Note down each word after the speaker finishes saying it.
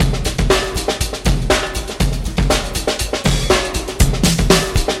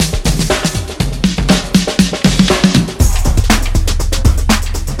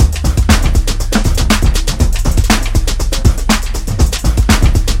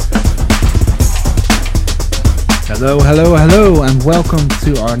Hello, and welcome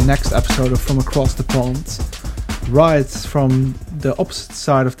to our next episode of From Across the Pond. Right from the opposite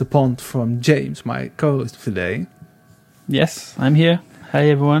side of the pond from James, my co-host of today. Yes, I'm here. Hi,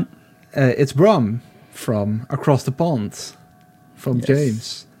 everyone. It's Bram from Across the Pond. From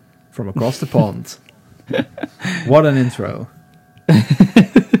James from Across the Pond. What an intro.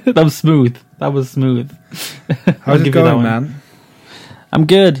 That was smooth. How's it going, man? I'm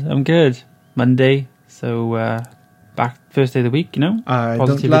good. Monday, so back first day of the week, you know? I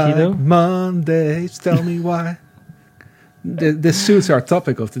Positivity, don't like though. Mondays, tell me why. This suits our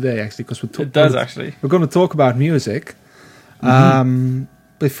topic of today, actually, because It does, actually. We're going to talk about music.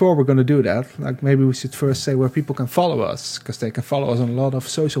 Before we're going to do that, like maybe we should first say where people can follow us, because they can follow us on a lot of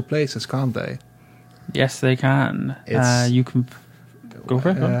social places, can't they? Yes, they can. You can go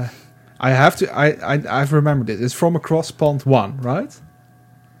for it. I've remembered it. It's From Across Pond 1, right?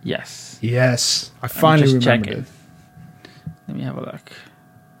 Yes. Yes. I finally remembered it. Let me have a look.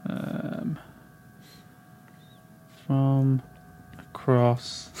 From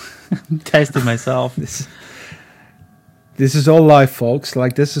Across. Tested myself. This is all live, folks.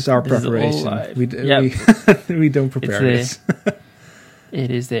 Like, this is our preparation. Is all live. We don't prepare this.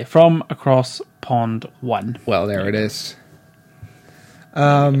 It is there. From Across Pond 1. Well, there it is.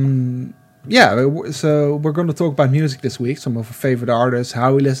 So we're going to talk about music this week. Some of our favorite artists,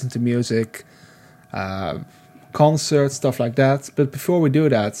 how we listen to music, concerts, stuff like that. But before we do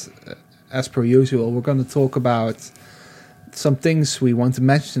that, as per usual, we're going to talk about some things we want to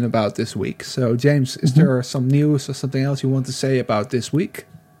mention about this week. So, James, is there some news or something else you want to say about this week?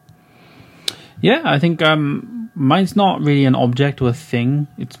 Yeah, I think mine's not really an object or a thing.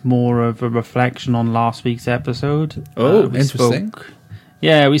 It's more of a reflection on last week's episode. Interesting.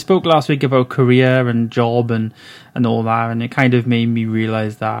 We spoke last week about career and job and all that, and it kind of made me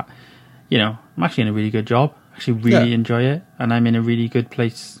realize that, you know, I'm actually in a really good job. I actually really enjoy it, and I'm in a really good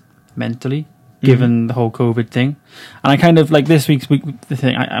place mentally, given the whole COVID thing. And I kind of, like this week's week, the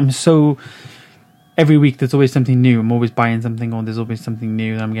thing, I'm so... Every week there's always something new. I'm always buying something, or there's always something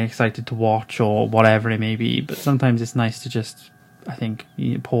new that I'm getting excited to watch, or whatever it may be. But sometimes it's nice to just, I think,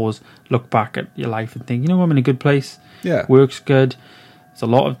 pause, look back at your life and think, you know, I'm in a good place. Yeah. Work's good. There's a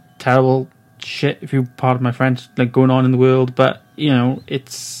lot of terrible shit, if you pardon my French, like going on in the world. But, you know,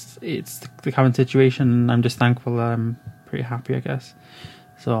 it's the current situation, and I'm just thankful that I'm pretty happy, I guess.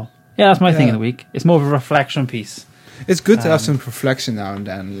 So, yeah, that's my thing of the week. It's more of a reflection piece. It's good to have some reflection now and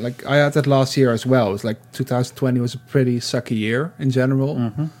then. Like, I had that last year as well. It was like 2020 was a pretty sucky year in general.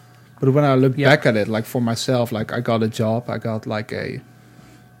 Mm-hmm. But when I look back at it, like for myself, like I got a job. I got like a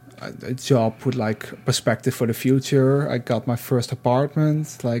job with like perspective for the future. I got my first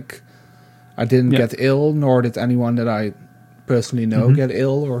apartment. Like, I didn't get ill, nor did anyone that I personally know get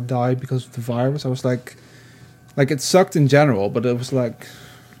ill or die because of the virus. I was like it sucked in general, but it was like...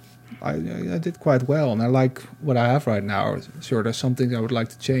 I did quite well, and I like what I have right now. Sure, there's some things I would like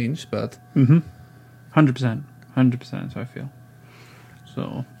to change, but... 100%, so I feel.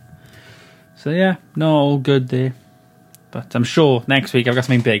 So yeah, no, all good there. But I'm sure next week I've got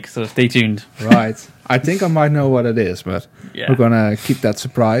something big, so stay tuned. Right. I think I might know what it is, but we're going to keep that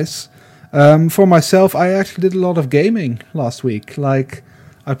surprise. For myself, I actually did a lot of gaming last week. Like,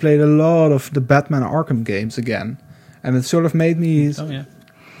 I played a lot of the Batman Arkham games again, and it sort of made me...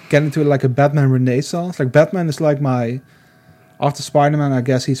 get into like a Batman renaissance. Like, Batman is like after Spider-Man, I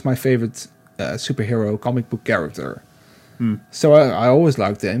guess he's my favorite superhero comic book character. So I always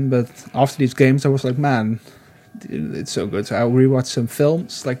liked him, but after these games I was like, man, it's so good. So I rewatched some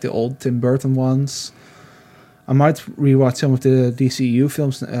films, like the old Tim Burton ones. I might rewatch some of the DCU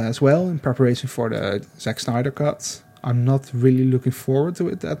films as well in preparation for the Zack Snyder cut. I'm not really looking forward to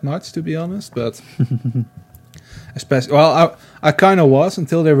it that much, to be honest, but... Especially, well, I kind of was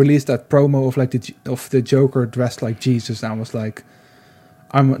until they released that promo of like the Joker dressed like Jesus, and I was like,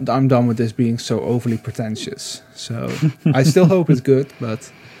 I'm done with this being so overly pretentious. So I still hope it's good,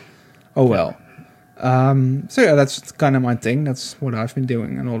 but oh well. So yeah, that's kind of my thing. That's what I've been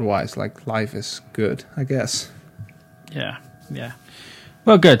doing, and otherwise, like, life is good, I guess. Yeah.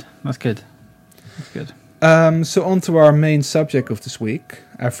 Well, good. That's good. So on to our main subject of this week.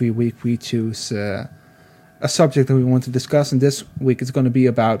 Every week we choose. A subject that we want to discuss, and this week it's going to be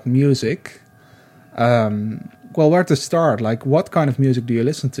about music. Well, where to start? Like, what kind of music do you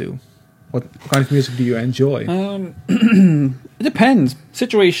listen to? What kind of music do you enjoy? It depends.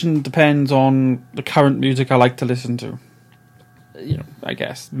 Situation depends on the current music I like to listen to. You know, I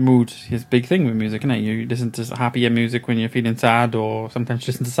guess mood is a big thing with music, isn't it? You listen to happier music when you're feeling sad, or sometimes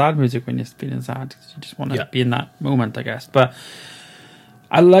you listen to sad music when you're feeling sad. You just want to be in that moment, I guess. But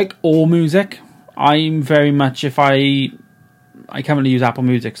I like all music. I'm very much, if I currently use Apple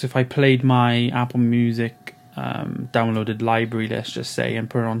Music, so if I played my Apple Music downloaded library, let's just say, and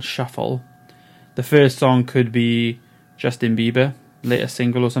put it on shuffle, the first song could be Justin Bieber, latest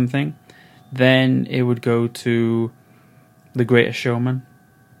single or something. Then it would go to The Greatest Showman.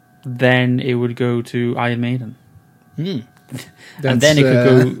 Then it would go to Iron Maiden. And then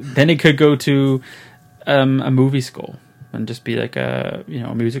it could go to a movie score and just be like a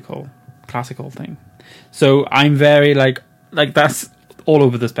musical, classical thing. So I'm very like that's all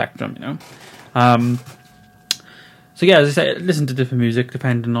over the spectrum, you know. So yeah, as I say, listen to different music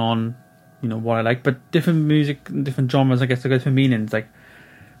depending on what I like, but different music, different genres, I guess, they got different meanings. Like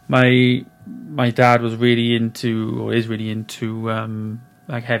my dad was really into, or is really into,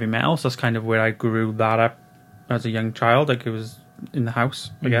 like heavy metal. So that's kind of where I grew that up as a young child. Like it was in the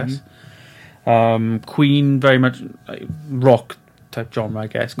house, I guess. Queen, very much like rock type genre, I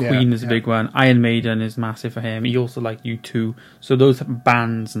guess. Queen is a big one. Iron Maiden is massive for him. He also liked U2. So those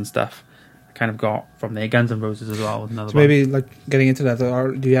bands and stuff I kind of got from there. Guns N' Roses as well. So maybe like getting into that,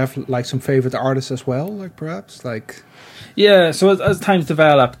 do you have like some favorite artists as well? Like perhaps like. Yeah. So as time's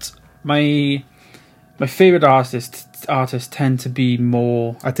developed, my favorite artists tend to be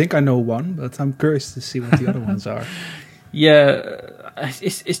more. I think I know one, but I'm curious to see what the other ones are. Yeah,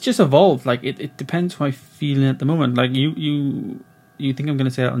 it's just evolved. Like it depends how I'm feeling at the moment. Like you think I'm going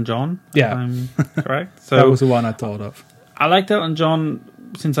to say Elton John? Yeah, I'm correct. So that was the one I thought of. I liked Elton John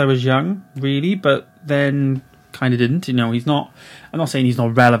since I was young, really, but then kind of didn't. He's not. I'm not saying he's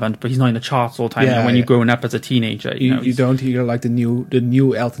not relevant, but he's not in the charts all the time. When you're growing up as a teenager, you don't hear like the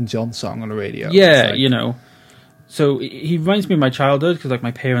new Elton John song on the radio. Yeah, like, So he reminds me of my childhood because like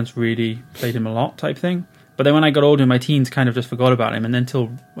my parents really played him a lot, type thing. But then when I got older, my teens kind of just forgot about him, and then till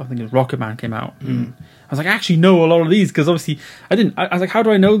I think it was Rocket Man came out, I was like, I actually know a lot of these because obviously I didn't. I was like, how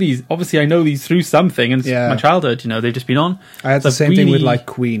do I know these? Obviously, I know these through something, and it's my childhood. They've just been on. I had the same thing with like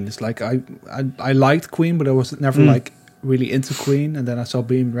Queen. It's like I liked Queen, but I was never like really into Queen. And then I saw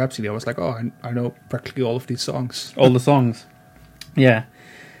Bohemian Rhapsody. I was like, oh, I know practically all of these songs. All the songs, yeah.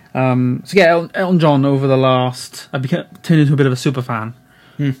 So yeah, Elton John. Over the last, I turned into a bit of a super fan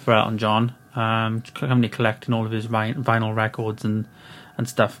for Elton John. Currently collecting all of his vinyl records and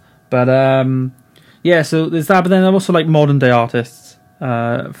stuff. But yeah, so there's that. But then I'm also like modern day artists.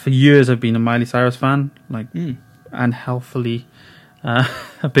 For years I've been a Miley Cyrus fan, like unhealthily a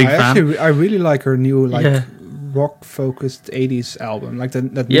big fan. I really like her new rock focused 80s album, like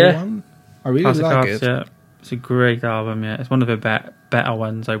that new one. I really Classic like Arts, it. Yeah, it's a great album. Yeah, it's one of the better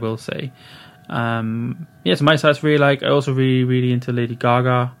ones, I will say. Yeah, so Miley Cyrus really like. I also really into Lady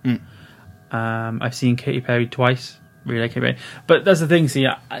Gaga. I've seen Katy Perry twice. Really like Katy Perry. But that's the thing, see,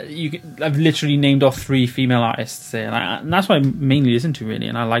 I've literally named off 3 female artists there, and that's what I mainly listen to, really.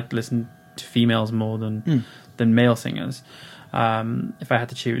 And I like to listen to females more than male singers, if I had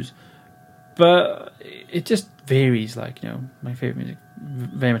to choose. But it just varies, like, my favourite music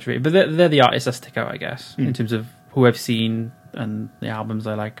very much varies. But they're the artists that stick out, I guess, in terms of who I've seen and the albums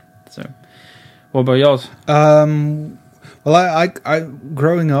I like. So, what about yours? Well, I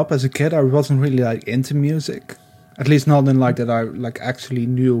growing up as a kid, I wasn't really like into music. At least not in like that I like actually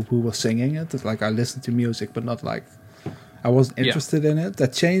knew who was singing it. It's like I listened to music, but not like I wasn't interested in it.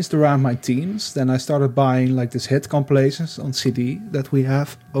 That changed around my teens. Then I started buying like these hit compilations on CD that we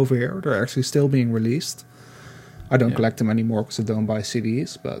have over here. They're actually still being released. I don't collect them anymore because I don't buy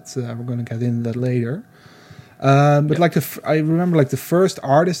CDs, but we're going to get into that later. But like I remember like the first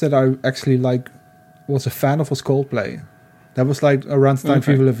artist that I actually like was a fan of was Coldplay. That was like around the time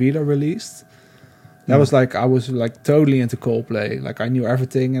Viva La Vida released. That was like I was like totally into Coldplay. Like I knew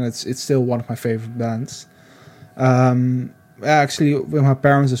everything, and it's still one of my favorite bands. Actually, with my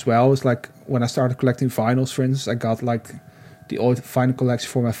parents as well. It was like when I started collecting vinyls, for instance, I got like the old vinyl collection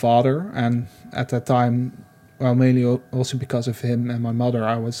for my father, and at that time, well, mainly also because of him and my mother,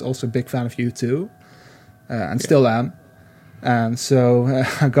 I was also a big fan of U2, and still am. And so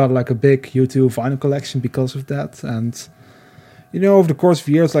I got like a big U2 vinyl collection because of that. And over the course of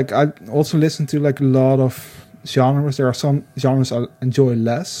years, like I also listen to like a lot of genres. There are some genres I enjoy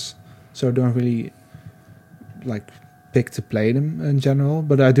less, so I don't really like pick to play them in general.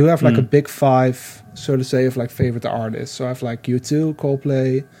 But I do have like a big 5, so to say, of like favorite artists. So I have like U2,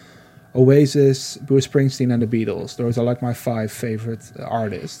 Coldplay, Oasis, Bruce Springsteen, and the Beatles. Those are like my 5 favorite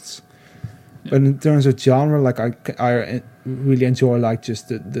artists. But in terms of genre, like I really enjoy like just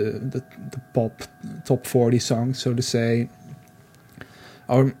the pop top 40 songs, so to say.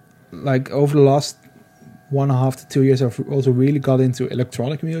 Or like over the last 1.5 to 2 years, I've also really got into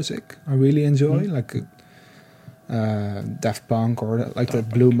electronic music. I really enjoy Daft Punk, or like the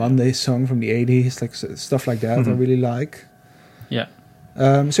Blue Monday song from the 80s, like stuff like that. I really like. Yeah.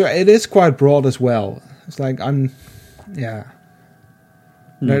 So it is quite broad as well. It's like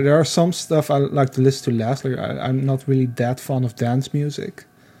there are some stuff I like to listen to less. Like I'm not really that fond of dance music.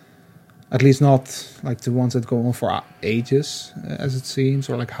 At least not like the ones that go on for ages, as it seems,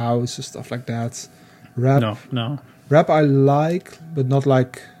 or like house and stuff like that. Rap, no. Rap I like, but not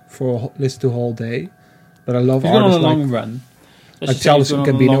like for listen to a whole day. But I love artists on a long run. Like Childish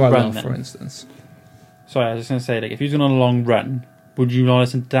Gambino, I love, for instance. Sorry, I was just going to say, like, if you're going on a long run, would you not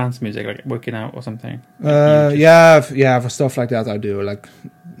listen to dance music, like working out or something? Yeah, for stuff like that I do, like,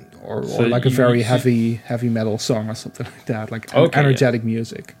 or like a very heavy metal song or something like that, like energetic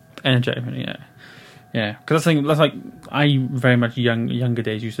music. Energetic, yeah. Because that's like I very much younger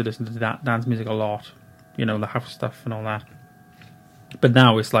days used to listen to that dance music a lot, the house stuff and all that. But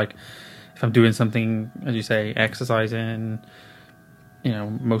now it's like, if I'm doing something, as you say, exercising,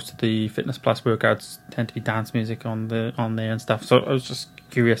 most of the Fitness Plus workouts tend to be dance music on there and stuff. So I was just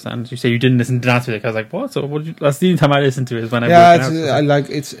curious. And you say you didn't listen to dance music. I was like, what? So that's the only time I listen to it is when I'm working out. I like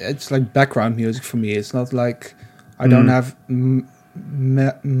it's like background music for me. It's not like I don't have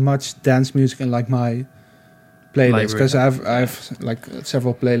much dance music in like my playlist, because I have like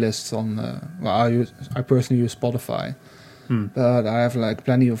several playlists on. I personally use Spotify. But I have like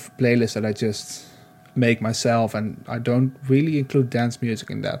plenty of playlists that I just make myself, and I don't really include dance music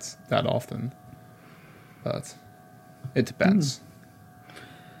in that often. But it depends.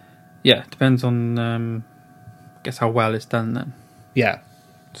 Yeah, it depends on I guess how well it's done then. Yeah.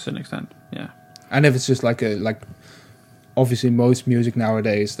 To a certain extent, yeah. And if it's just like obviously most music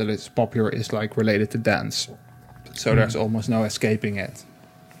nowadays that is popular is like related to dance. So there's almost no escaping it.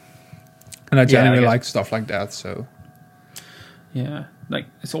 And I generally like stuff like that, so yeah, like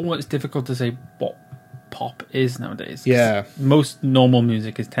it's almost difficult to say what pop is nowadays. Yeah, most normal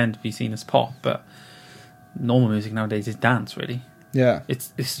music tend to be seen as pop, but normal music nowadays is dance. Really, yeah.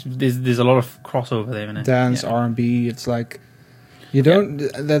 There's a lot of crossover there in it. Dance, R&B. It's like you don't.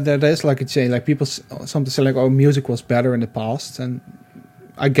 There's like a change. Like people sometimes say like, "Oh, music was better in the past," and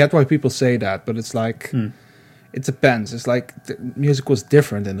I get why people say that, but it's like it depends. It's like music was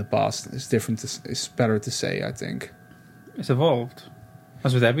different in the past. It's different. It's better to say, I think. It's evolved,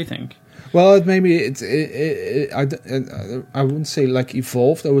 as with everything. Well, I wouldn't say like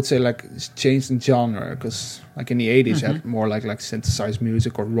evolved. I would say like it's changed in genre, because like in the 80s, you had more like synthesized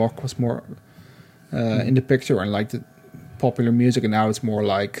music, or rock was more in the picture, and like the popular music. And now it's more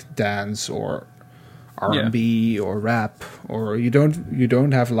like dance or R&B or rap, or you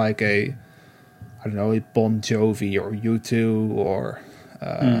don't have like a Bon Jovi or U2 or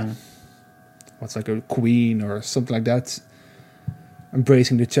what's like a Queen or something like that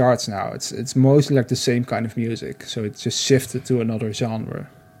embracing the charts now. It's mostly like the same kind of music, so it's just shifted to another genre.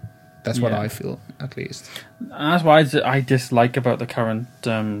 That's what I feel, at least. And that's what I dislike about the current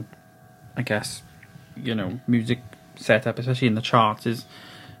I guess music setup, especially in the charts, is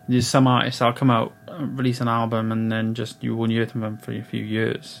there's some artists that'll come out, release an album, and then just you won't hear from them for a few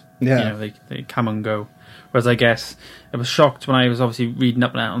years. They come and go. Whereas I guess I was shocked when I was obviously reading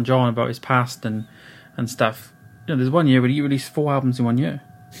up on John about his past and stuff. There's 1 year where he released 4 albums in 1 year,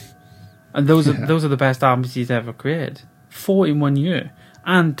 and those are the best albums he's ever created. 4 in 1 year,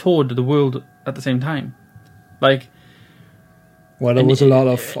 and toured the world at the same time. Like, well, there was a lot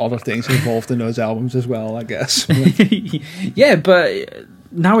of other things involved in those albums as well, I guess. Yeah, but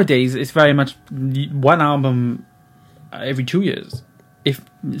nowadays it's very much one album every 2 years, if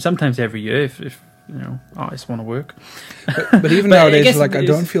sometimes every year, if artists want to work. But even nowadays, like I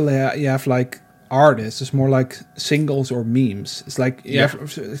don't feel you have like artists. It's more like singles or memes. It's like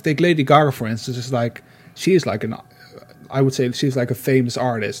take Lady Gaga, for instance. It's like she's like I would say she's like a famous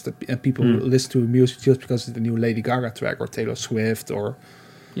artist, and people listen to her music just because of the new Lady Gaga track, or Taylor Swift, or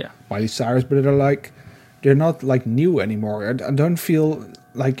Miley Cyrus. But they're not like new anymore. I don't feel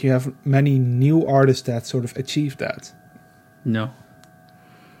like you have many new artists that sort of achieve that. No.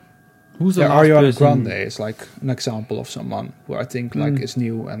 Who's the last Ariana person? Grande is like an example of someone who I think like is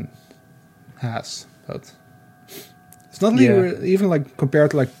new and has, but it's not even like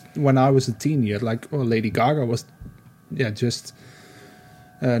compared to like when I was a teen. You had like Lady Gaga was just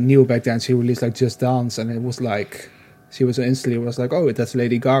new back then. She released like Just Dance, and it was like she was instantly like, oh, that's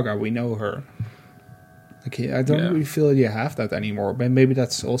Lady Gaga, we know her. Like I don't really feel you have that anymore, but maybe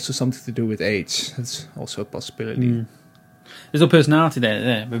that's also something to do with age. That's also a possibility. There's no personality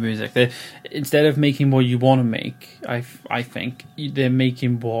there with music. Instead of making what you want to make, I think they're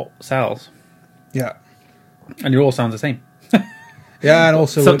making what sells. Yeah, and it all sounds the same. Yeah, and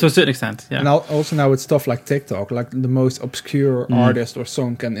also so, to a certain extent. Yeah, and also now with stuff like TikTok, like the most obscure artist or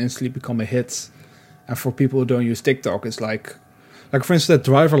song can instantly become a hit. And for people who don't use TikTok, it's like for instance, that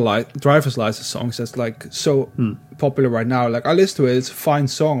driver's license songs that's like so popular right now. Like I listen to it, it's a fine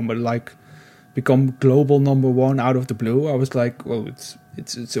song, but like become global #1 out of the blue. I was like, well,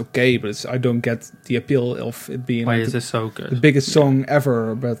 it's okay, but I don't get the appeal of it being. Why like is this so good? The biggest song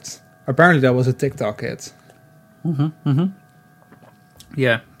ever, but apparently that was a TikTok hit.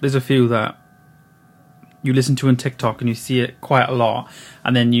 Yeah, there's a few that you listen to on TikTok and you see it quite a lot,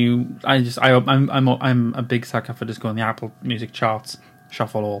 and then I'm a big sucker for just going the Apple Music charts,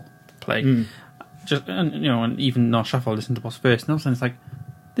 shuffle all, play, just and even not shuffle, listen to what's first. And all of a sudden it's like,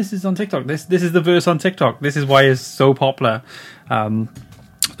 this is on TikTok. This is the verse on TikTok. This is why it's so popular.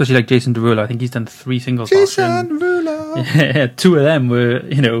 Especially like Jason Derulo. I think he's done 3 singles. Jason Derulo. Yeah, 2 of them were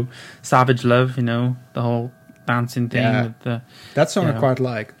Savage Love. The whole dancing thing. Yeah. With the, that song I quite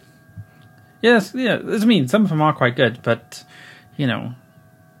like. Yes, yeah. I mean, some of them are quite good, but the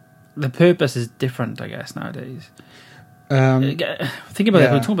purpose is different, I guess, nowadays. Think about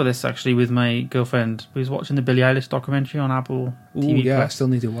it. We were talking about this actually with my girlfriend. We was watching the Billie Eilish documentary on Apple TV. Yeah, I still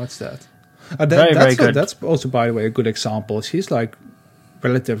need to watch that. Very good. That's also, by the way, a good example. She's like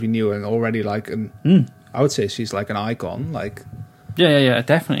relatively new and already like I would say she's like an icon. Like, yeah,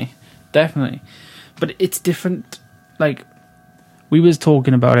 definitely. But it's different. Like, we was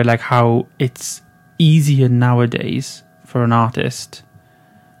talking about it, like how it's easier nowadays for an artist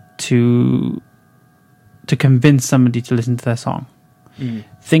to convince somebody to listen to their song.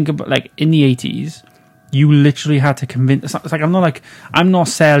 Think about, like, in the 80s, you literally had to convince. It's like I'm not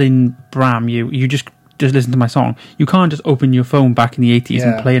selling Bram. You just listen to my song. You can't just open your phone back in the 80s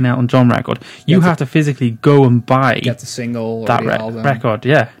and play an Elton John record. You have to physically go and get the single, that or the album, record.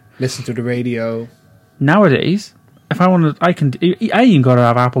 Yeah, listen to the radio. Nowadays, if I want to, I ain't got to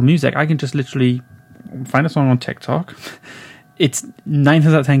have Apple Music. I can just literally find a song on TikTok. It's 9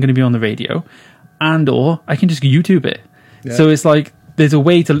 times out of 10 going to be on the radio, or I can just YouTube it. Yeah. So it's like there's a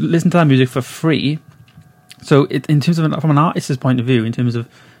way to listen to that music for free. So in terms of from an artist's point of view, in terms of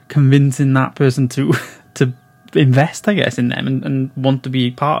convincing that person to invest, I guess, in them and want to be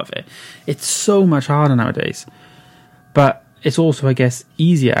part of it, it's so much harder nowadays. But it's also, I guess,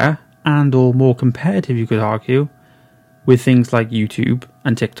 easier or more competitive, you could argue, with things like YouTube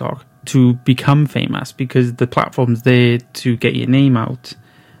and TikTok to become famous, because the platform's there to get your name out.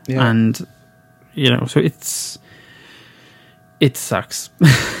 Yeah. And so it sucks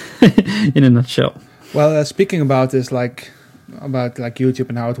in a nutshell. Well, speaking about this, about YouTube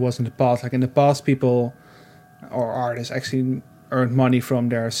and how it was in the past. Like in the past, people or artists actually earned money from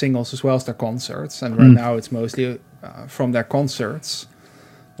their singles as well as their concerts, and right now it's mostly from their concerts,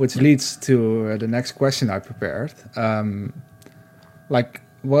 which leads to the next question I prepared.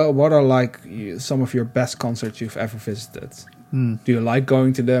 What are some of your best concerts you've ever visited? Do you like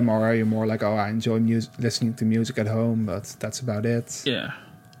going to them, or are you more like, I enjoy listening to music at home, but that's about it? Yeah.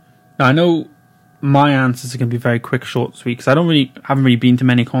 Now, I know my answers are going to be very quick, short, sweet, because I haven't really been to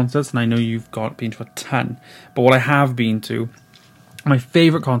many concerts, and I know you've been to a ton. But what I have been to, my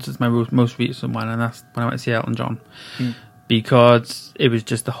favourite concert is my most recent one, and that's when I went to see Elton John. Because it was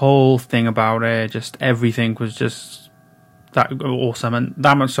just the whole thing about it, just everything was just that awesome, and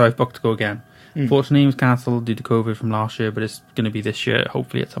that much so I've booked to go again. Unfortunately, it was cancelled due to COVID from last year, but it's going to be this year,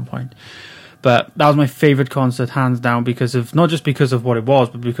 hopefully at some point. But that was my favourite concert, hands down, not just because of what it was,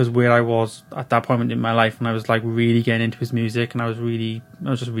 but because where I was at that point in my life, when I was like really getting into his music, and I was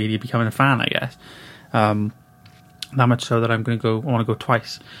just really becoming a fan, I guess. That much so that I want to go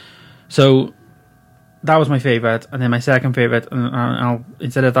twice. So that was my favourite, and then my second favourite,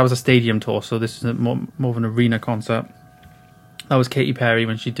 that was a stadium tour, so this is more of an arena concert. That was Katy Perry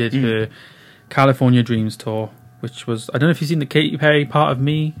when she did her California Dreams tour, which was, I don't know if you've seen the Katy Perry Part of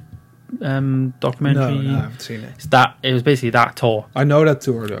Me documentary. No, I haven't seen it. It was basically that tour. I know that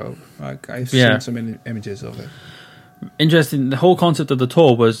tour though. Like I've seen some images of it. Interesting. The whole concept of the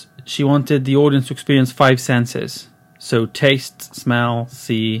tour was she wanted the audience to experience 5 senses. So taste, smell,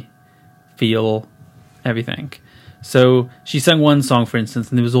 see, feel, everything. So she sang one song, for instance,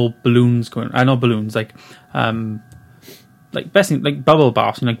 and there was all balloons going. Not balloons, like bubble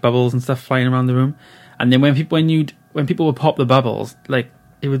baths, like bubbles and stuff flying around the room. And then when people would pop the bubbles, like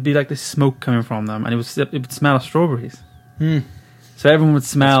it would be like this smoke coming from them, and it would smell of strawberries. So everyone would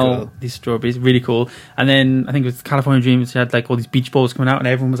smell these strawberries. Really cool. And then I think it was California Dreams. She had like all these beach balls coming out, and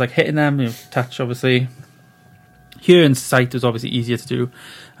everyone was like hitting them. Touch, obviously. Here in sight was obviously easier to do.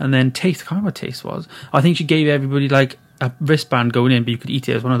 And then taste, I can't remember what taste was. I think she gave everybody like a wristband going in, but you could eat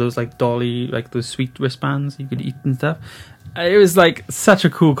it. It was one of those like dolly, like those sweet wristbands you could eat and stuff. it was like such a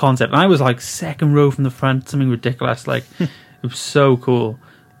cool concept. And I was like second row from the front, something ridiculous. Like it was so cool.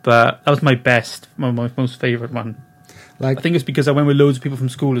 But that was my most favorite one. Like, I think it's because I went with loads of people from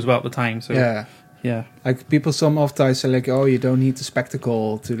school as well at the time. So yeah. Like people some often say like, oh, you don't need the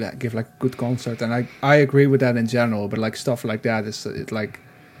spectacle to give like a good concert, and I agree with that in general. But like stuff like that is it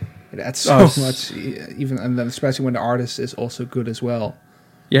adds so much, even, and then especially when the artist is also good as well.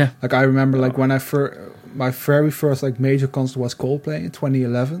 Yeah. Like I remember like when my very first like major concert was Coldplay in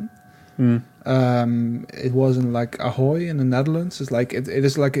 2011. It was in like Ahoy in the Netherlands. It's like it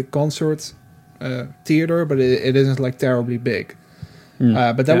is like a concert theater, but it isn't like terribly big.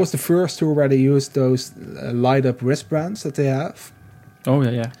 But that was the first tour where they used those light up wristbands that they have. Oh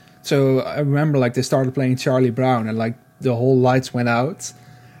yeah. So I remember like they started playing Charlie Brown, and like the whole lights went out,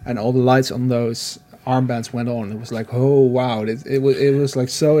 and all the lights on those armbands went on. It was like, oh wow, it was like,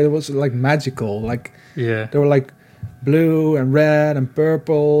 so it was like magical. Like there were like blue and red and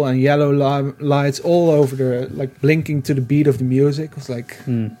purple and yellow lights all over the, like blinking to the beat of the music. It was like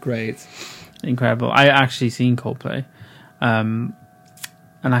great, incredible. I actually seen Coldplay.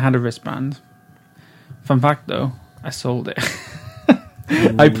 And I had a wristband. Fun fact though, I sold it.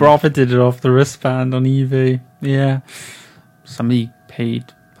 I profited off the wristband on eBay. Yeah. Somebody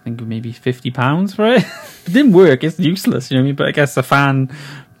paid, I think maybe £50 for it. It didn't work, it's useless, you know what I mean? But I guess a fan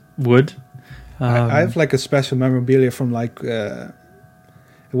would. I have like a special memorabilia from like, it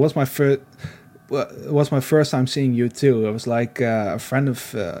was my first time seeing U2. It was like a friend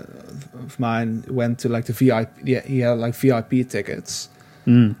of mine went to like the VIP, he had like VIP tickets.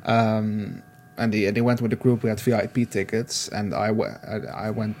 And they went with a group who had VIP tickets, and I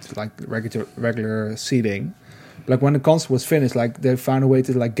went to like regular seating. But like when the concert was finished, like they found a way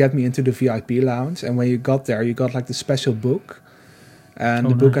to like get me into the VIP lounge, and when you got there, you got like the special book, and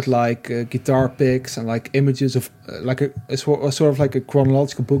the book had like guitar picks and like images of like a sort of like a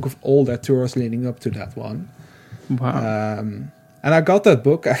chronological book of all their tours leading up to that one. Wow! And I got that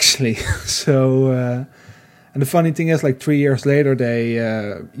book actually, so. And the funny thing is, like 3 years later, they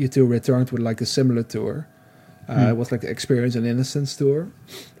U2 returned with like a similar tour. It was like the Experience and Innocence tour,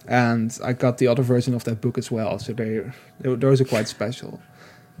 and I got the other version of that book as well. So those are quite special.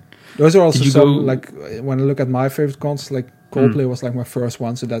 Those are also some like when I look at my favorite concerts, like Coldplay was like my first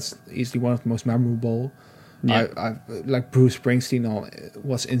one, so that's easily one of the most memorable. Yeah. I like Bruce Springsteen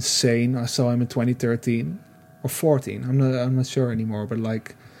was insane. I saw him in 2013 or 14. I'm not sure anymore, but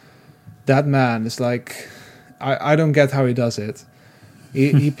like that man is like. I don't get how he does it.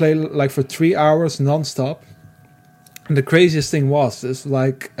 He played like for 3 hours non-stop. And the craziest thing was, is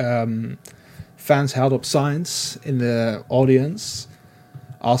like fans held up signs in the audience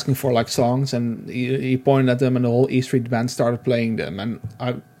asking for like songs, and he pointed at them, and the whole E Street Band started playing them. And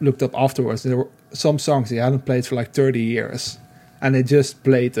I looked up afterwards, there were some songs he hadn't played for like 30 years, and they just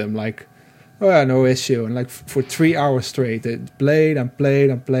played them like, oh yeah, no issue. And like for 3 hours straight, they played and played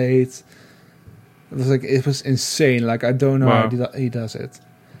and played. It was insane. Like I don't know how he does it.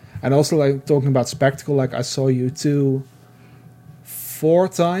 And also like talking about spectacle, like I saw U2 4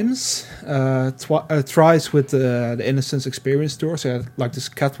 times, thrice with the Innocence Experience tour. So I had like this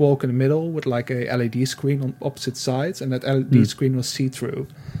catwalk in the middle with like a LED screen on opposite sides, and that LED screen was see-through,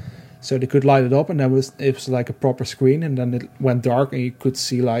 so they could light it up, and it was like a proper screen, and then it went dark, and you could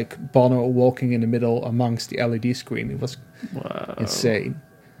see like Bono walking in the middle amongst the LED screen. It was insane.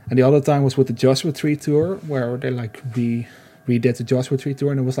 And the other time was with the Joshua Tree tour, where they like redid the Joshua Tree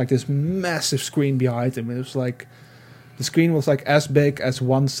tour, and it was like this massive screen behind him. It was like the screen was like as big as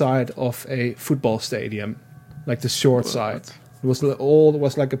one side of a football stadium, like the short side. It was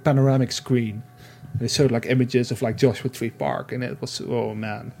like a panoramic screen. They showed like images of like Joshua Tree Park, and it was, oh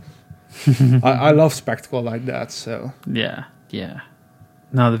man, I love spectacle like that. So yeah.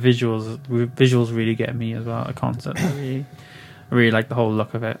 No, the visuals really get me as well. A concert. I really like the whole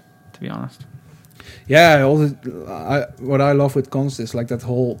look of it, to be honest. Yeah, what I love with concerts is like that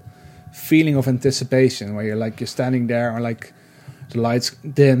whole feeling of anticipation, where you're standing there, and like the lights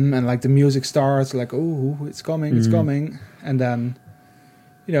dim, and like the music starts, like, oh, it's coming, and then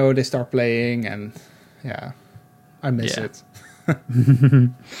they start playing, and yeah, I miss it.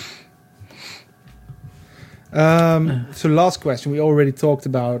 So last question, we already talked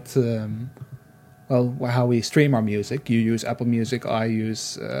about how we stream our music. You use Apple Music, I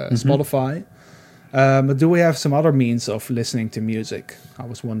use Spotify. But do we have some other means of listening to music? I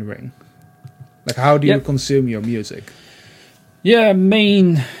was wondering. Like, how do you consume your music? Yeah,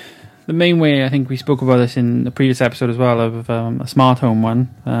 the main way, I think we spoke about this in the previous episode as well, of a smart home one,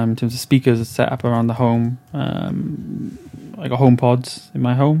 in terms of speakers set up around the home. got HomePods in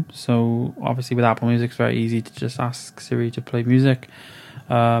my home, so obviously with Apple Music, it's very easy to just ask Siri to play music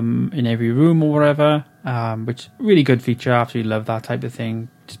in every room or whatever, which really good feature. I absolutely love that type of thing,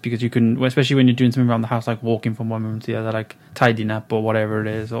 just because you can, especially when you're doing something around the house, like walking from one room to the other, like tidying up or whatever it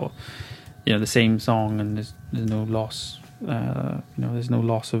is, or the same song, and there's no loss. There's no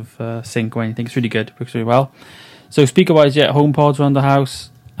loss of sync or anything. It's really good. It works really well. So speaker-wise, HomePods around the house.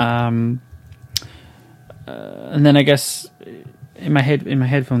 And then I guess in my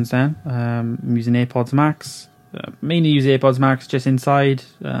headphones then, I'm using AirPods Max. Mainly use AirPods Max just inside,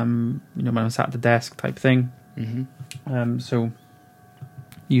 when I'm sat at the desk type thing. Mm-hmm. So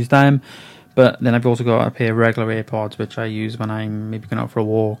use them. But then I've also got a pair of regular AirPods, which I use when I'm maybe going out for a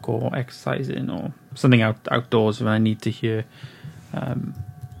walk or exercising or something outdoors when I need to hear.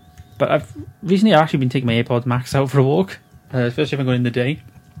 But I've recently actually been taking my AirPods Max out for a walk, especially if I'm going in the day.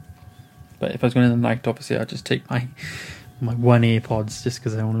 But if I was going in the night, obviously I'd just take my one AirPods just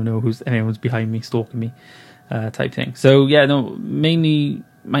because I don't want to know who's anyone's behind me stalking me, type thing. So mainly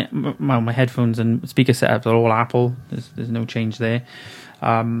my headphones and speaker setups are all Apple. There's no change there.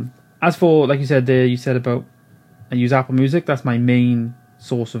 As for, like you said there, about I use Apple Music. That's my main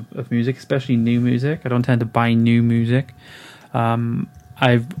source of music, especially new music. I don't tend to buy new music.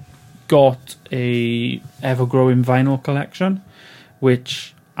 I've got a ever-growing vinyl collection,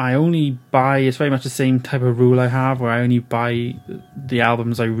 which I only buy. It's very much the same type of rule I have, where I only buy the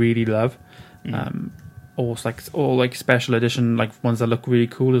albums I really love, or like special edition, like ones that look really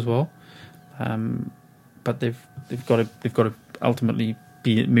cool as well. But they've got to ultimately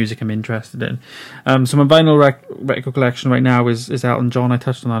be music I'm interested in. So my vinyl record collection right now is Elton John. I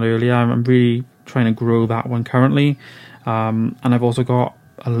touched on that earlier. I'm really trying to grow that one currently, and I've also got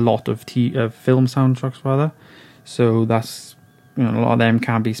a lot of film soundtracks rather. So that's a lot of them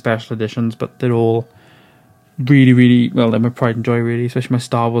can be special editions, but they're all really, really well. They're my pride and joy, really. Especially my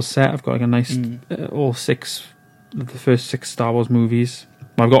Star Wars set. I've got like a nice all the first 6 Star Wars movies.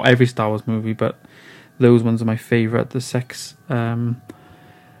 Well, I've got every Star Wars movie, but those ones are my favourite. The 6.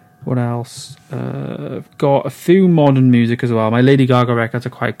 What else? I've got a few modern music as well. My Lady Gaga records are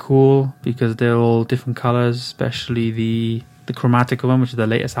quite cool because they're all different colours, especially the Chromatica one, which is the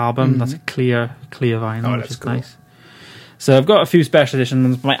latest album. Mm-hmm. That's a clear vinyl, which is cool. Nice. So I've got a few special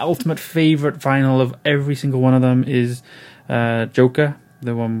editions. My ultimate favourite vinyl of every single one of them is Joker,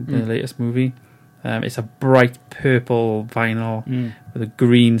 the one in the latest movie. It's a bright purple vinyl with a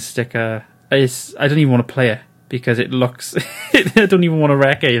green sticker. I don't even want to play it because it looks... I don't even want to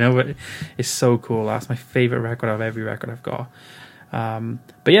wreck it, but it's so cool. That's my favourite record of every record I've got.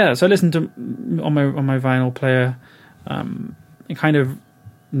 But yeah, so I listen to on my vinyl player. I kind of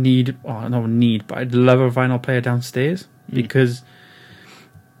but I'd love a vinyl player downstairs because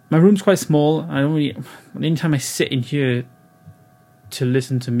my room's quite small. Anytime I sit in here to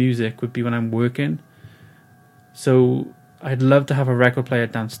listen to music would be when I'm working. So I'd love to have a record player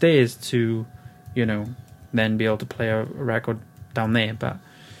downstairs to, then be able to play a record down there. But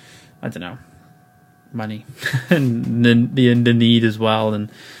I don't know, money and the need as well, and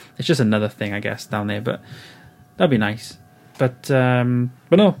it's just another thing, I guess, down there. But that'd be nice. But no,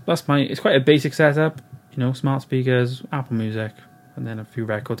 it's quite a basic setup. Smart speakers, Apple Music, and then a few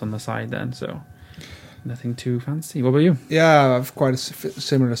records on the side. Then so nothing too fancy. What about you? Yeah, I have quite a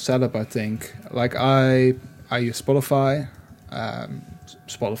similar setup. I think. Like I use Spotify.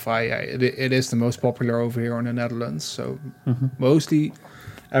 Spotify, it is the most popular over here in the Netherlands. So mostly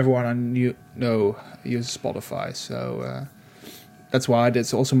everyone I know uses Spotify. So that's why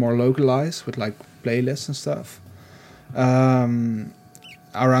it's also more localized with like playlists and stuff.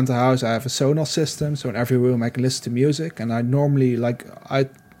 Around the house I have a Sonos system, so in every room I can listen to music, and I normally I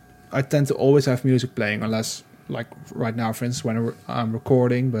tend to always have music playing, unless like right now, for instance, when I'm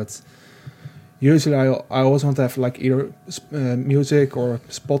recording. But usually I always want to have like either music or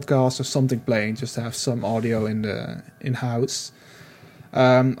podcast or something playing, just to have some audio in house.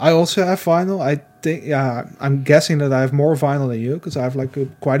 I also have vinyl. I think, I'm guessing that I have more vinyl than you, because I have like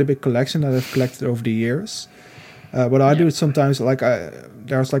quite a big collection that I've collected over the years. But I do it sometimes, like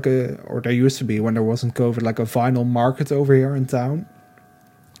there used to be, when there wasn't COVID, like a vinyl market over here in town.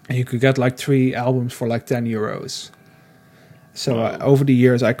 And you could get like 3 albums for like €10. So over the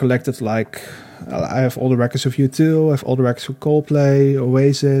years I collected I have all the records of U2, I have all the records of Coldplay,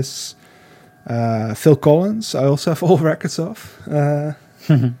 Oasis, Phil Collins, I also have all records of.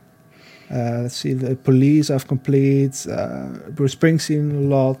 Let's see, the Police I've complete, Bruce Springsteen a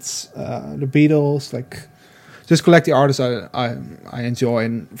lot, the Beatles, just collect the artists I enjoy.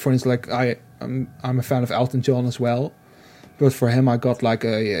 And for instance, I'm a fan of Elton John as well, But for him, I got like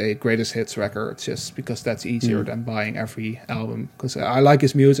a greatest hits record just because that's easier than buying every album. Because I like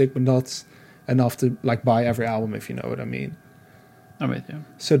his music, but not enough to like buy every album, if you know what I mean. I'm with you.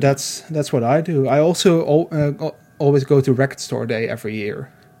 So that's what I do. I also always go to Record Store Day every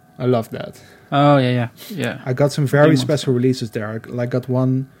year. I love that. Oh yeah. I got some very special releases there. I got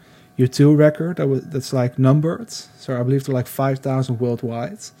one U2 record that's like numbered, so I believe they're like 5,000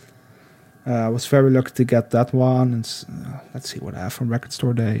 worldwide. I was very lucky to get that one. And let's see what I have from Record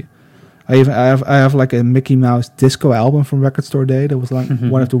Store Day. I have like a Mickey Mouse disco album from Record Store Day. That was like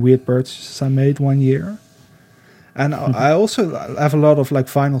one of the weird purchases I made one year. And I also have a lot of like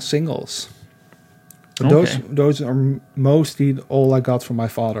vinyl singles. But those are mostly all I got from my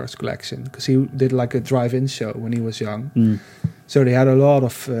father's collection, because he did like a drive-in show when he was young. So they had a lot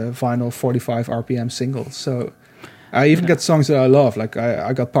of vinyl 45 RPM singles. So I even get songs that I love. Like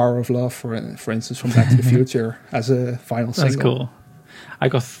I got Power of Love, for instance, from Back to the Future as a vinyl single. That's cool. I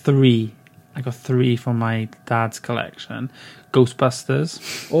got three from my dad's collection.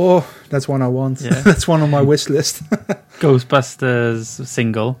 Ghostbusters. Oh, that's one I want. Yeah. That's one on my wish list. Ghostbusters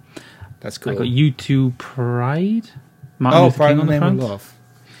single. That's cool. I got U2 Pride. Martin Luther Pride King in the Name of Love.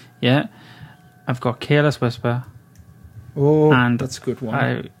 Yeah. I've got Careless Whisper. Oh, and that's a good one.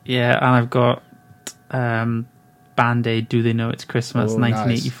 And I've got Band-Aid, Do They Know It's Christmas,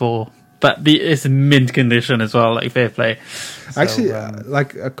 1984. Nice. But it's mint condition as well, like fair play. So, actually,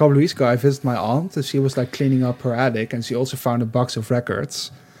 like a couple of weeks ago, I visited my aunt, and she was like cleaning up her attic, and she also found a box of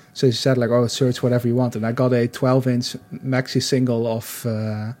records. So she said like, "Oh, search whatever you want," and I got a 12-inch maxi single of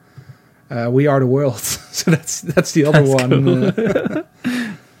 "We Are the World." So that's the other one. Cool.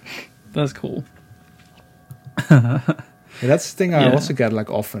 That's cool. Yeah, that's the thing I also get like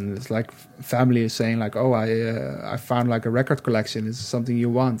often. It's like family is saying like, "Oh, I found like a record collection. Is something you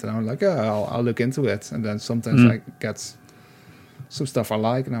want?" And I'm like, "Yeah, I'll look into it." And then sometimes I get some stuff I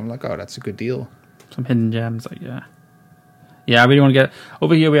like, and I'm like, "Oh, that's a good deal." Some hidden gems, like yeah. I really want to get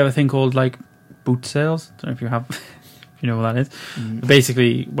over here. We have a thing called like boot sales. Don't know if you have, if you know what that is. But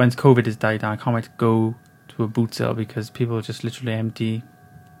basically, once COVID has died down, I can't wait to go to a boot sale because people just literally empty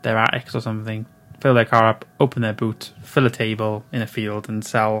their attics or something, fill their car up, open their boot, fill a table in a field, and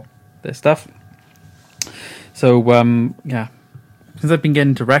sell their stuff. So, since I've been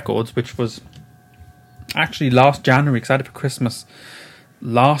getting into records, which was actually last January, because I had it for Christmas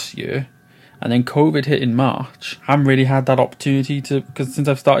last year, and then COVID hit in March, I haven't really had that opportunity to, because since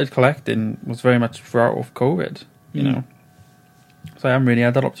I've started collecting, it was very much throughout of COVID, you know. So I haven't really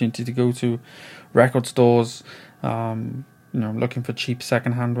had that opportunity to go to record stores, looking for cheap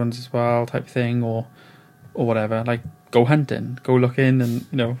second-hand ones as well, type thing, or whatever. Like, go hunting, go looking, and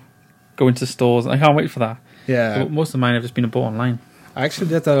go into stores. I can't wait for that. Yeah, so most of mine have just been bought online. I actually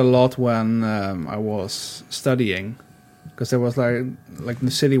did that a lot when I was studying, because there was like in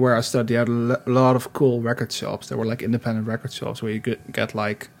the city where I studied, had a lot of cool record shops. There were like independent record shops where you could get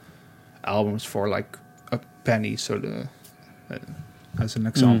like albums for like a penny. So as an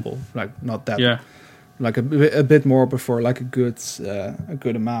example, like not that. Yeah. Like a bit more before like a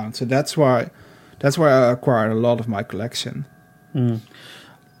good amount. So that's why I acquired a lot of my collection.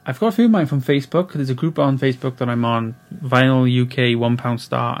 I've got a few of mine from Facebook. There's a group on Facebook that I'm on, Vinyl UK £1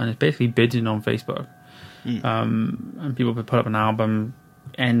 Start, and it's basically bidding on Facebook. And people put up an album,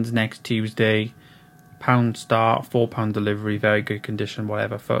 ends next Tuesday, £1 start, £4 delivery, very good condition,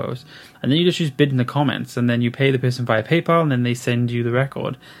 whatever, photos. And then you just bid in the comments, and then you pay the person via PayPal, and then they send you the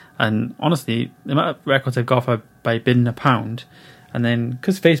record. And honestly, the amount of records I've got by bidding £1, and then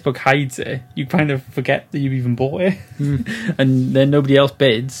because Facebook hides it, you kind of forget that you've even bought it, and then nobody else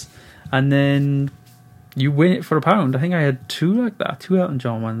bids, and then you win it for £1. I think I had two like that, two Elton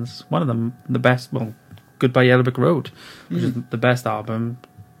John ones. One of them, the best, Goodbye Yellow Brick Road, which is the best album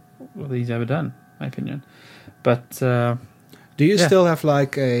that he's ever done, in my opinion. But do you still have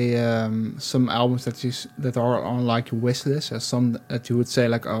like some albums that are on like your wish list, or some that you would say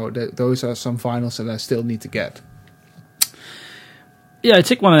like, those are some vinyls that I still need to get? Yeah, I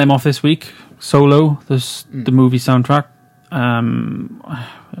took one of them off this week. Solo, the movie soundtrack. It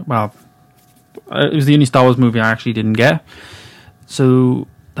was the only Star Wars movie I actually didn't get. So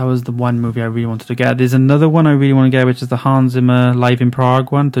that was the one movie I really wanted to get. There's another one I really want to get, which is the Hans Zimmer Live in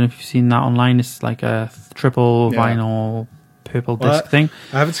Prague one. Don't know if you've seen that online. It's like a triple vinyl purple disc thing.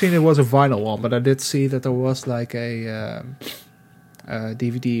 I haven't seen it was a vinyl one, but I did see that there was like a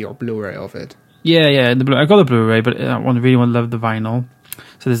DVD or Blu-ray of it. Yeah. I got the Blu-ray, but I really want to love the vinyl.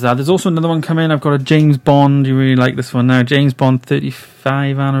 So there's that. There's also another one coming. I've got a James Bond. You really like this one now? James Bond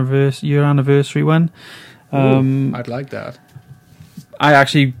 35 year anniversary one. I'd like that. I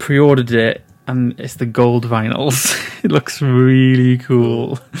actually pre-ordered it and it's the gold vinyls. It looks really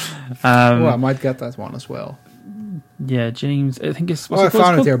cool. I might get that one as well. Yeah, James. I think it's. I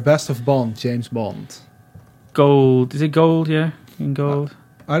found it here. Best of Bond, James Bond. Gold. Is it gold? Yeah, in gold.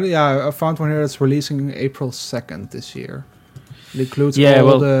 I found one here that's releasing April 2nd this year. It includes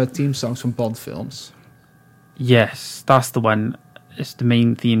all the theme songs from Bond films. Yes, that's the one. It's the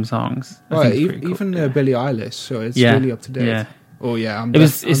main theme songs. Even Billie Eilish, so it's really up to date. Yeah. Oh yeah, I'm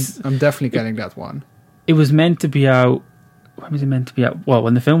definitely getting that one. It was meant to be out. When was it meant to be out? Well,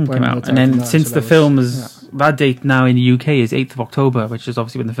 when the film came out, and then since the film is that date now in the UK is 8th of October, which is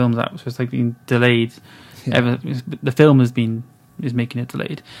obviously when the film's out, so it's like been delayed. Yeah. The film is making it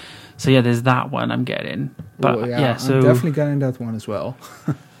delayed. So yeah, there's that one I'm getting. But so I'm definitely getting that one as well.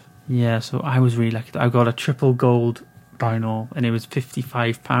 Yeah, so I was really lucky. I got a triple gold vinyl, and it was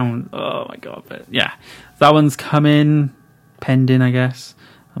 £55. Oh my god! But yeah, that one's coming, pending, I guess.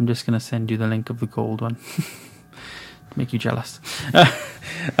 I'm just gonna send you the link of the gold one, to make you jealous.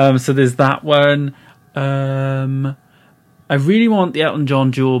 So there's that one. I really want the Elton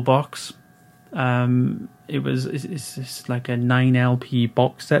John Jewel box. It's like a 9 LP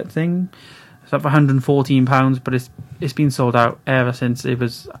box set thing. It's up for £114, but it's been sold out ever since it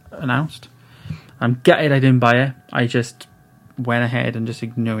was announced. I'm gutted I didn't buy it. I just went ahead and just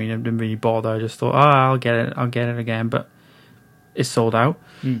ignoring it. I didn't really bother. I just thought, I'll get it again, but it's sold out.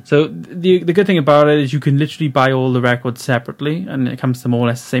 So the good thing about it is you can literally buy all the records separately, and it comes to more or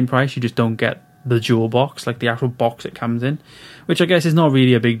less the same price. You just don't get the jewel box, like the actual box it comes in, which I guess is not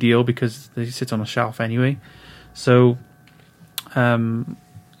really a big deal because they sit on a shelf anyway. So I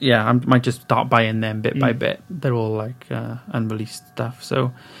might just start buying them bit by bit. They're all like unreleased stuff.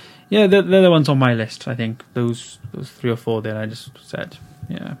 So yeah, they're the ones on my list. I think those 3 or 4 that I just said.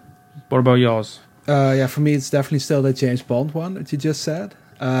 Yeah. What about yours? For me it's definitely still the James Bond one that you just said.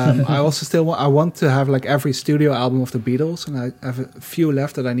 I also I want to have like every studio album of the Beatles, and I have a few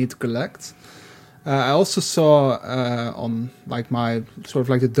left that I need to collect. I also saw on like my sort of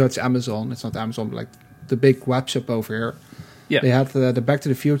like the Dutch Amazon. It's not Amazon, but like the big web shop over here. Yeah, they had the Back to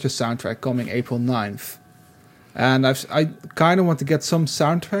the Future soundtrack coming April 9th, and I kind of want to get some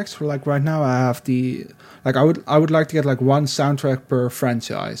soundtracks for like right now. I have I would like to get like one soundtrack per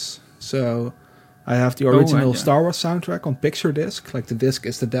franchise. So I have the original Star Wars soundtrack on picture disc. Like the disc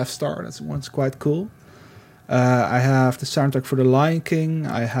is the Death Star. That's one's quite cool. I have the soundtrack for The Lion King.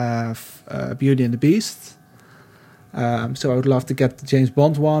 I have Beauty and the Beast. So I would love to get the James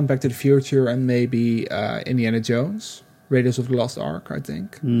Bond one, Back to the Future, and maybe Indiana Jones, Raiders of the Lost Ark, I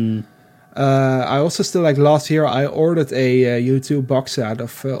think. I also still, like last year, I ordered a U2 box set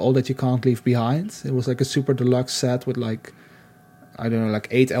of All That You Can't Leave Behind. It was like a super deluxe set with like, I don't know, like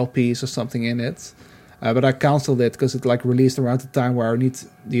 8 LPs or something in it. But I cancelled it because it like released around the time where I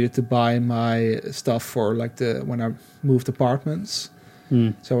needed to buy my stuff for like when I moved apartments.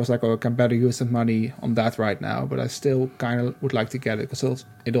 So I was like, I can better use that money on that right now. But I still kind of would like to get it because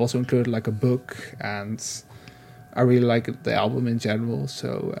it also included like a book, and I really like the album in general.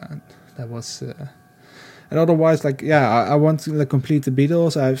 So that was. And otherwise, like I want to like complete the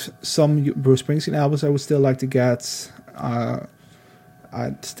Beatles. I have some Bruce Springsteen albums I would still like to get.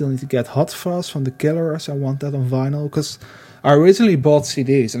 I still need to get Hot Fuzz from The Killers. I want that on vinyl because I originally bought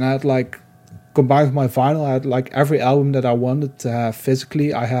CDs, and I had like combined with my vinyl, I had like every album that I wanted to have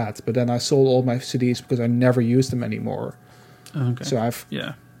physically I had, but then I sold all my CDs because I never used them anymore. Okay. So I've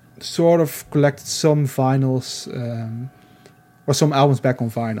sort of collected some vinyls or some albums back on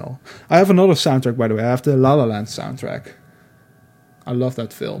vinyl. I have another soundtrack, by the way. I have the La La Land soundtrack. I love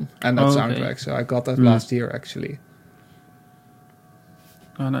that film and that soundtrack, so I got that last year actually.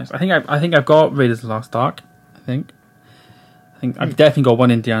 Oh, nice. I think I've got Raiders of the Lost Ark. I think I've definitely got one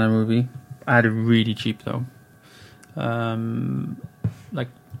Indiana movie. I had it really cheap though, like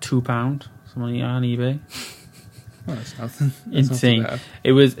 £2, something on eBay. Oh, that's nothing. Insane.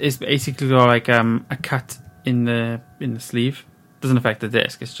 It's basically like a cut in the sleeve. Doesn't affect the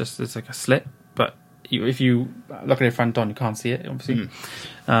disc. It's like a slit. But if you look at it front on, you can't see it obviously.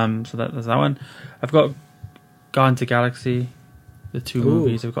 So there's that one. I've got Guardians of the Galaxy. The 2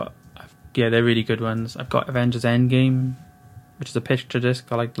 movies they're really good ones. I've got Avengers Endgame, which is a picture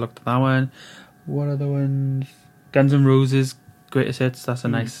disc. I like the look of that one. What other ones? Guns N' Roses Greatest Hits. That's a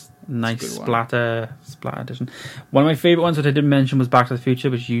nice splatter edition. One of my favourite ones that I didn't mention was Back to the Future,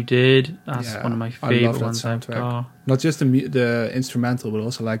 which you did. That's one of my favourite ones I've got. Not just the instrumental, but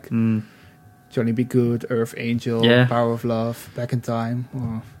also like Johnny Be Good, Earth Angel, Power of Love, Back in Time.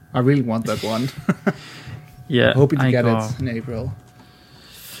 Oh, I really want that one. Yeah, hoping to get it in April.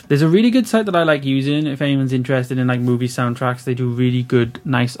 There's a really good site that I like using if anyone's interested in like movie soundtracks. They do really good,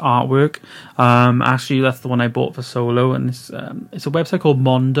 nice artwork. Actually, that's the one I bought for Solo, and it's a website called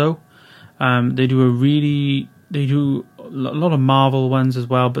Mondo. They do a lot of Marvel ones as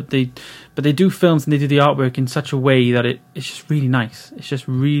well, but they do films and they do the artwork in such a way that it's just really nice. It's just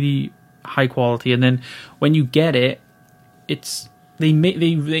really high quality, and then when you get it, they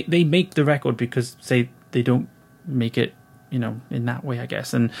make the record because they don't make it, you know, in that way, I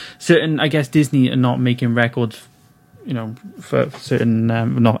guess. And I guess Disney are not making records, you know, for certain,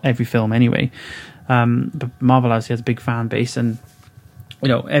 not every film anyway. But Marvel has a big fan base, and you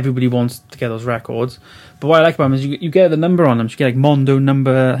know, everybody wants to get those records. But what I like about them is you get the number on them. So you get like Mondo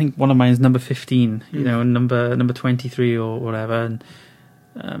number, I think one of mine is number 15, you know, number 23 or whatever. And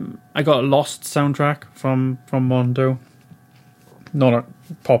I got a Lost soundtrack from Mondo. Not a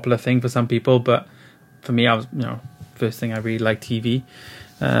popular thing for some people, but for me, I was, you know, first thing I really liked TV.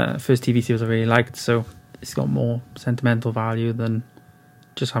 First TV series I really liked, so it's got more sentimental value than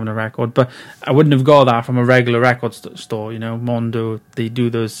just having a record. But I wouldn't have got that from a regular record store, you know. Mondo, they do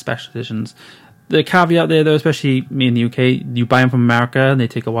those special editions. The caveat there, though, especially me in the UK, you buy them from America and they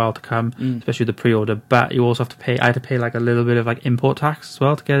take a while to come, especially the pre-order. But you also have to pay. I had to pay like a little bit of like import tax as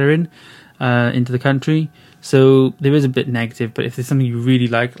well to get it into the country. So there is a bit negative. But if there's something you really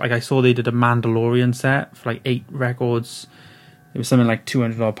like I saw they did a Mandalorian set for like 8 records. It was something like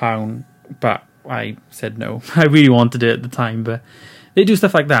 £200, but I said no. I really wanted it at the time, but they do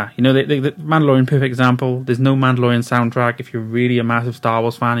stuff like that. You know, the Mandalorian, perfect example. There's no Mandalorian soundtrack. If you're really a massive Star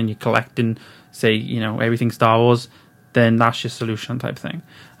Wars fan and you're collecting, say, you know, everything Star Wars, then that's your solution type thing.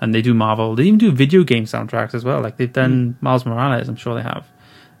 And they do Marvel. They even do video game soundtracks as well. Like they've done Miles Morales, I'm sure they have.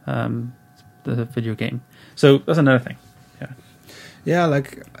 The video game. So that's another thing. Yeah. Yeah,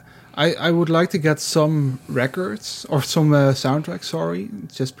 like I would like to get some records or some soundtracks, sorry,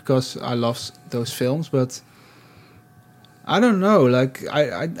 just because I love those films, but I don't know, like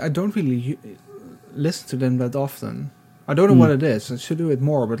I don't really listen to them that often. I don't know what it is. I should do it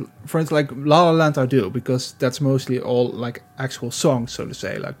more, but for instance, like La La Land I do, because that's mostly all like actual songs, so to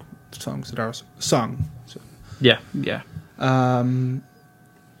say, like songs that are sung. So. Yeah.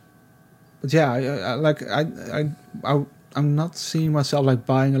 But yeah, I'm not seeing myself like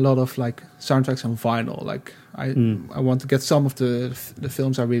buying a lot of like soundtracks on vinyl. Like I want to get some of the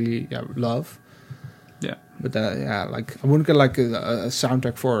films I really love. Yeah. But like I wouldn't get like a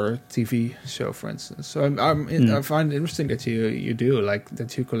soundtrack for a TV show, for instance. So I find it interesting that you do, like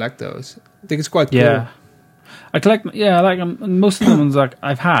that you collect those. I think it's quite cool. Yeah. I collect, like most of the ones like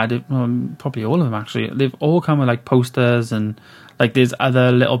I've had, probably all of them actually. They've all come with like posters and like there's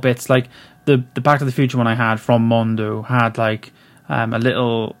other little bits like the Back to the Future one I had from Mondo had like a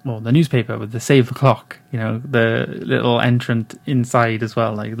little, the newspaper with the Save the Clock, you know, the little entrant inside as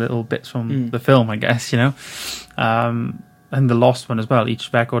well, like little bits from the film, I guess, you know. And the Lost one as well.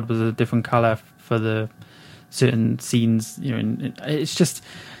 Each record was a different colour for the certain scenes, you know. And it's just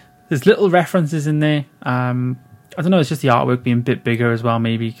there's little references in there. I don't know. It's just the artwork being a bit bigger as well,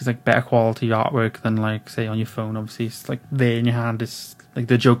 maybe because like better quality artwork than like say on your phone. Obviously, it's like there in your hand. It's like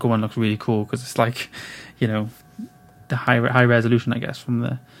the Joker one looks really cool because it's like, you know, the high resolution, I guess, from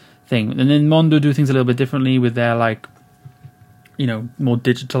the thing. And then Mondo do things a little bit differently with their like, you know, more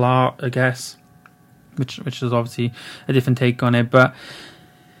digital art, I guess, which is obviously a different take on it. But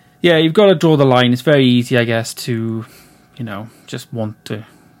yeah, you've got to draw the line. It's very easy, I guess, to, you know, just want to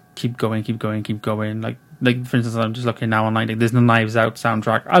keep going. Like for instance, I'm just looking now online. Like, there's no Knives Out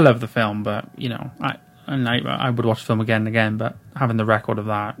soundtrack. I love the film, but you know, I would watch the film again and again. But having the record of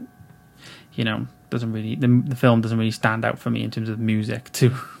that, you know, doesn't really the film doesn't really stand out for me in terms of music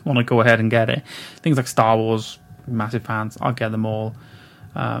to want to go ahead and get it. Things like Star Wars, massive fans. I'll get them all.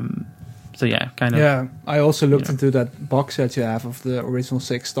 So yeah, kind of. Yeah, I also looked into that box set you have of the original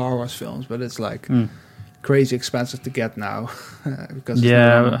 6 Star Wars films, but it's like crazy expensive to get now because it's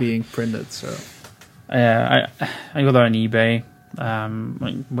no longer being printed. So. I got that on eBay.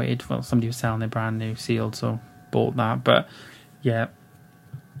 Waited for somebody was selling it brand new, sealed, so bought that. But yeah,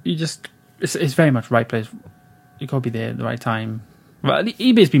 it's very much right place. You got to be there at the right time. Well,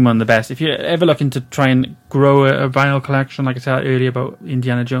 eBay's been one of the best. If you're ever looking to try and grow a vinyl collection, like I said earlier about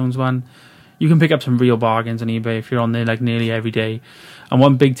Indiana Jones one, you can pick up some real bargains on eBay if you're on there like nearly every day. And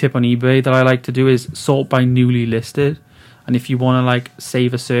one big tip on eBay that I like to do is sort by newly listed. And if you want to like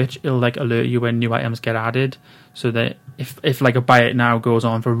save a search, it'll like alert you when new items get added, so that if like a buy it now goes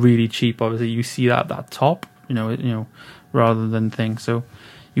on for really cheap, obviously you see that at that top, you know, rather than things. So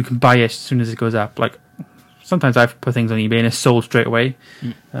you can buy it as soon as it goes up. Like sometimes I've put things on eBay and it's sold straight away,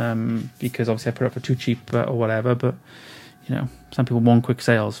 because obviously I put it up for too cheap or whatever. But some people want quick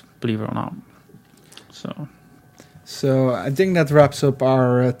sales, believe it or not. So I think that wraps up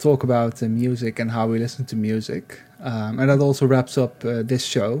our talk about music and how we listen to music. And that also wraps up this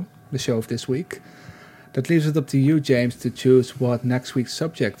show, the show of this week. That leaves it up to you, James, to choose what next week's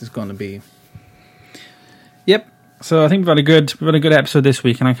subject is going to be. Yep. So I think we've had a good episode this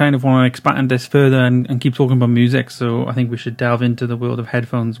week, and I kind of want to expand this further and keep talking about music. So I think we should delve into the world of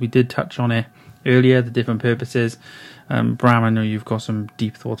headphones. We did touch on it earlier, the different purposes. Bram, I know you've got some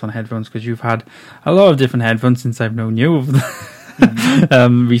deep thoughts on headphones because you've had a lot of different headphones since I've known you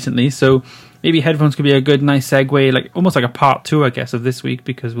recently. So maybe headphones could be a good, nice segue, like almost like a part 2, I guess, of this week,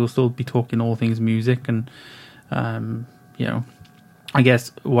 because we'll still be talking all things music and, I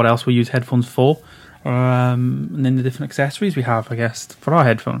guess what else we use headphones for, and then the different accessories we have, I guess, for our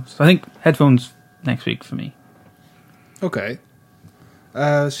headphones. So I think headphones next week for me. Okay.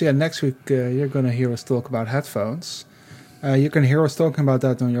 Next week you're going to hear us talk about headphones. You can hear us talking about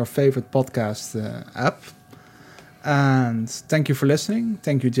that on your favorite podcast app. And thank you for listening.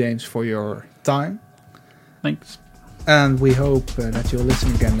 Thank you, James, for your time. Thanks. And we hope that you'll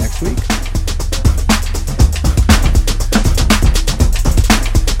listen again next week.